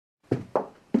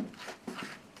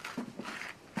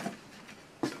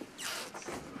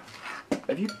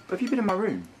Have you been in my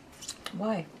room?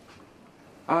 Why?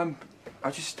 I've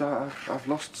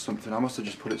lost something. I must have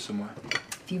just put it somewhere.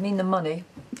 If you mean the money,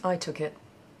 I took it.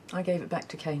 I gave it back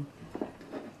to Kane.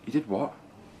 You did what?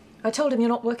 I told him you're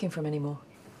not working for him anymore.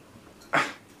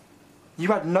 You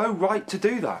had no right to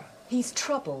do that. He's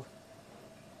trouble.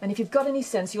 And if you've got any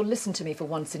sense, you'll listen to me for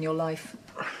once in your life.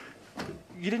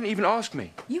 You didn't even ask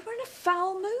me. You were in a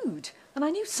foul mood, and I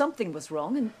knew something was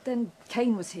wrong, and then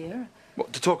Kane was here.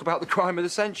 What, to talk about the crime of the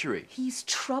century? He's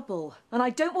trouble, and I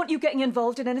don't want you getting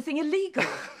involved in anything illegal.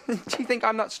 Do you think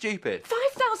I'm that stupid?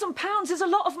 £5,000 is a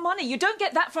lot of money. You don't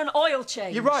get that for an oil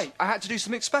change. You're right. I had to do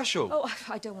something special. Oh,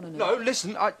 I don't want to know. No,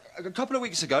 listen, a couple of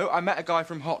weeks ago, I met a guy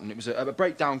from Houghton. It was a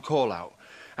breakdown call-out,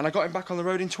 and I got him back on the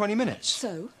road in 20 minutes.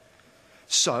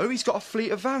 So, he's got a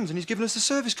fleet of vans, and he's given us the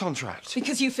service contract.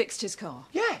 Because you fixed his car?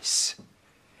 Yes.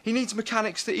 He needs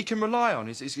mechanics that he can rely on.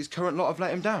 His current lot have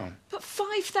let him down. But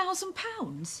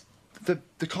 £5,000?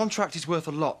 The contract is worth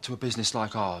a lot to a business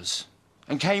like ours.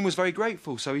 And Kane was very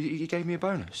grateful, so he gave me a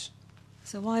bonus.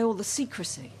 So why all the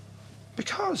secrecy?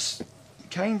 Because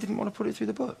Kane didn't want to put it through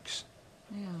the books.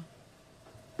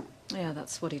 Yeah,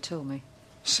 that's what he told me.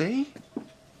 See?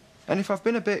 And if I've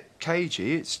been a bit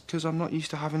cagey, it's because I'm not used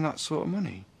to having that sort of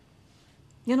money.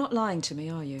 You're not lying to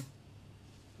me, are you?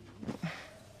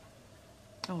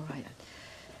 All right.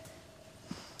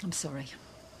 I'm sorry.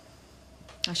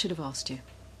 I should have asked you.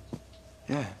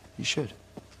 Yeah, you should.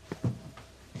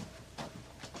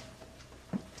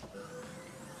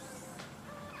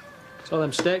 Saw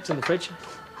them steaks in the fridge.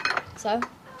 So?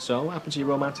 So, what happened to your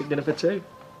romantic dinner for two?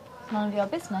 It's none of your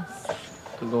business.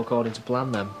 Didn't go according to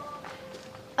plan, then.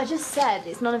 I just said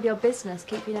it's none of your business.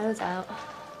 Keep your nose out.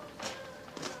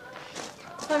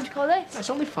 What time to call this? It's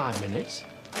only 5 minutes.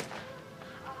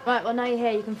 Right, well, now you're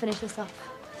here, you can finish this off.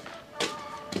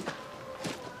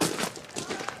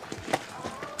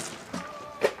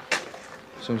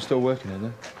 So I'm still working here,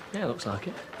 then? Yeah, looks like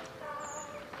it.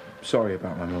 Sorry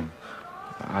about my mum.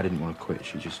 I didn't want to quit.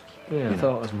 She just... Yeah, I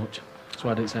thought as much. That's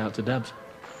why I didn't say out to Debs.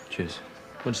 Cheers.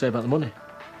 What'd you say about the money?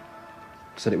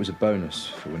 Said it was a bonus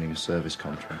for winning a service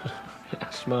contract. Yeah,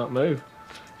 smart move.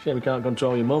 Shame we can't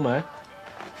control your mum, eh?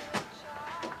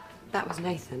 That was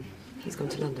Nathan. He's gone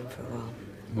to London for a while.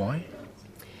 Why?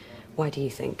 Why do you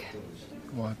think?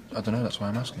 Well, I don't know. That's why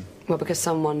I'm asking. Well, because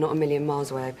someone not a million miles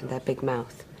away opened their big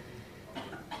mouth.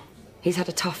 He's had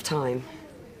a tough time.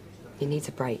 He needs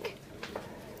a break.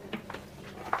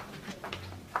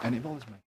 And it bothers me.